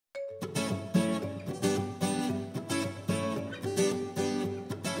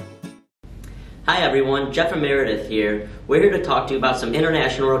Hi everyone, Jeff and Meredith here. We're here to talk to you about some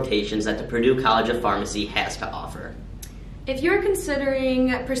international rotations that the Purdue College of Pharmacy has to offer. If you're considering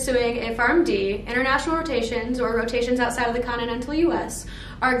pursuing a PharmD, international rotations or rotations outside of the continental U.S.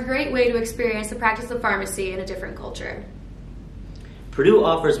 are a great way to experience the practice of pharmacy in a different culture. Purdue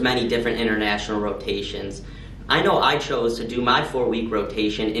offers many different international rotations. I know I chose to do my 4-week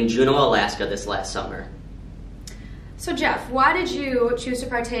rotation in Juneau, Alaska this last summer. So Jeff, why did you choose to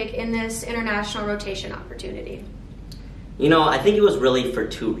partake in this international rotation opportunity? I think it was really for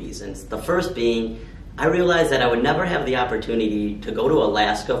 2 reasons. The first being, I realized that I would never have the opportunity to go to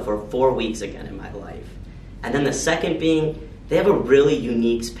Alaska for 4 weeks again in my life. And then the second being, they have a really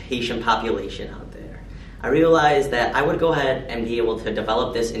unique patient population out there. I realized that I would go ahead and be able to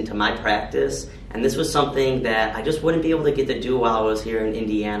develop this into my practice, and this was something that I just wouldn't be able to get to do while I was here in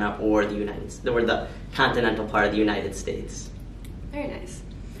Indiana or the continental part of the United States. Very nice.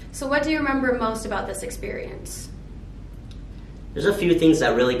 So what do you remember most about this experience? There's a few things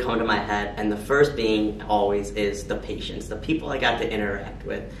that really come to my head, and the first being always is the patients, the people I got to interact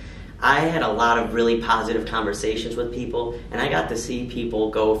with. I had a lot of really positive conversations with people, and I got to see people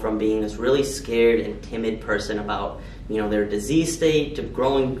go from being this really scared and timid person about their disease state to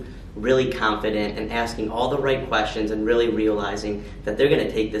growing really confident and asking all the right questions and really realizing that they're going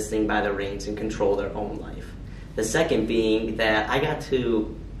to take this thing by the reins and control their own life. The second being that I got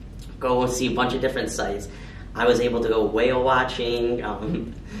to go and see a bunch of different sites. I was able to go whale watching,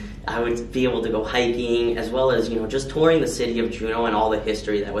 I would be able to go hiking, as well as just touring the city of Juneau, and all the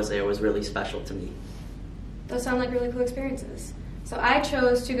history that was there was really special to me. Those sound like really cool experiences. So I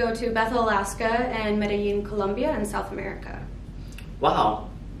chose to go to Bethel, Alaska and Medellin, Colombia in South America. Wow.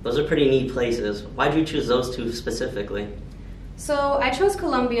 Those are pretty neat places. Why did you choose those two specifically? So I chose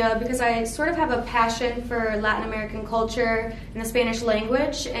Colombia because I sort of have a passion for Latin American culture and the Spanish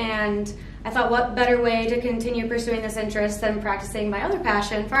language, and I thought what better way to continue pursuing this interest than practicing my other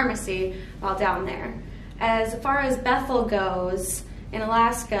passion, pharmacy, while down there. As far as Bethel goes, in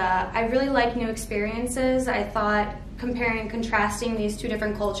Alaska, I really like new experiences. I thought comparing and contrasting these two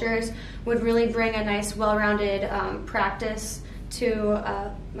different cultures would really bring a nice, well-rounded practice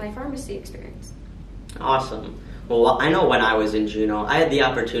to my pharmacy experience. Awesome. Well, I know when I was in Juneau, I had the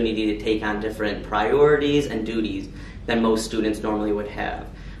opportunity to take on different priorities and duties than most students normally would have.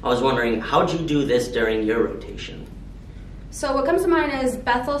 I was wondering, how'd you do this during your rotation? So what comes to mind is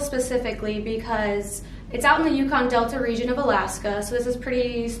Bethel specifically because it's out in the Yukon Delta region of Alaska, so this is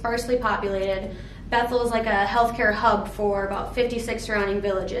pretty sparsely populated. Bethel is like a healthcare hub for about 56 surrounding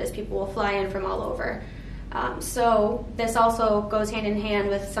villages. People will fly in from all over. So this also goes hand in hand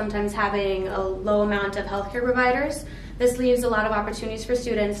with sometimes having a low amount of healthcare providers. This leaves a lot of opportunities for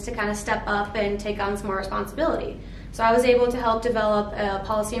students to kind of step up and take on some more responsibility. So I was able to help develop a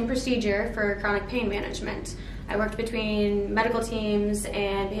policy and procedure for chronic pain management. I worked between medical teams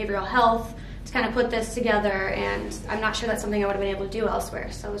and behavioral health to kind of put this together, and I'm not sure that's something I would have been able to do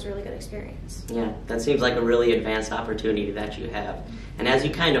elsewhere, so it was a really good experience. Yeah, that seems like a really advanced opportunity that you have. And as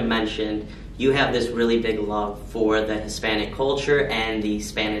you kind of mentioned, you have this really big love for the Hispanic culture and the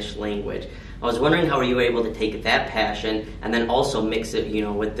Spanish language. I was wondering how you were able to take that passion and then also mix it,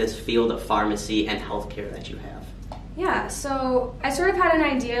 with this field of pharmacy and healthcare that you have. Yeah, so I sort of had an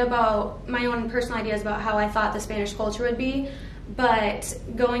idea about my own personal ideas about how I thought the Spanish culture would be, but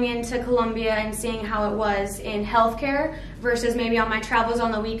going into Colombia and seeing how it was in healthcare versus maybe on my travels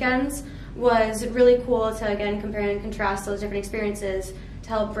on the weekends was really cool to, again, compare and contrast those different experiences to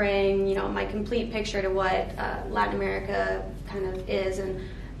help bring, my complete picture to what Latin America kind of is, and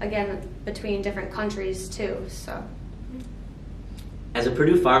again, between different countries too, so. As a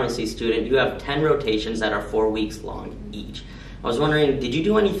Purdue Pharmacy student, you have 10 rotations that are 4 weeks long each. I was wondering, did you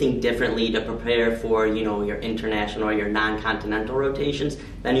do anything differently to prepare for, your international or your non-continental rotations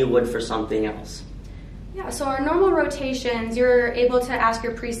than you would for something else? Yeah, so our normal rotations, you're able to ask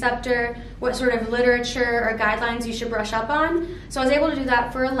your preceptor what sort of literature or guidelines you should brush up on. So I was able to do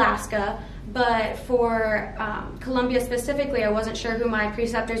that for Alaska, but for Colombia specifically, I wasn't sure who my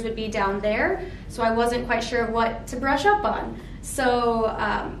preceptors would be down there, so I wasn't quite sure what to brush up on. So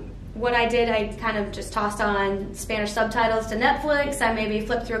what I did, I kind of just tossed on Spanish subtitles to Netflix. I maybe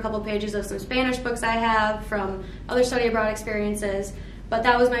flipped through a couple pages of some Spanish books I have from other study abroad experiences. But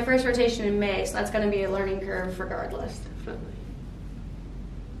that was my first rotation in May, so that's going to be a learning curve regardless. Definitely.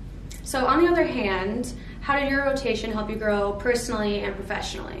 So on the other hand, how did your rotation help you grow personally and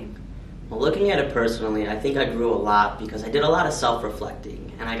professionally? Well, looking at it personally, I think I grew a lot because I did a lot of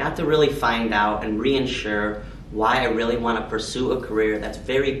self-reflecting, and I got to really find out and reinsure why I really want to pursue a career that's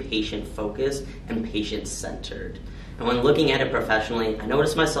very patient-focused and patient-centered. And when looking at it professionally, I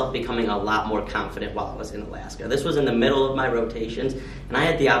noticed myself becoming a lot more confident while I was in Alaska. This was in the middle of my rotations, and I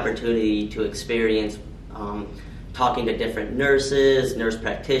had the opportunity to experience talking to different nurses, nurse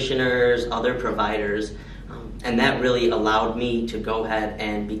practitioners, other providers, and that really allowed me to go ahead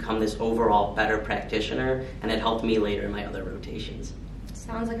and become this overall better practitioner, and it helped me later in my other rotations.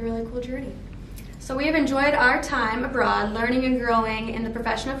 Sounds like a really cool journey. So we have enjoyed our time abroad, learning and growing in the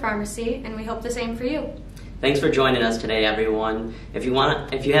profession of pharmacy, and we hope the same for you. Thanks for joining us today, everyone. If you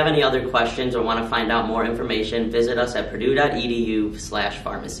have any other questions or want to find out more information, visit us at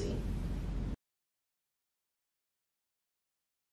purdue.edu/pharmacy.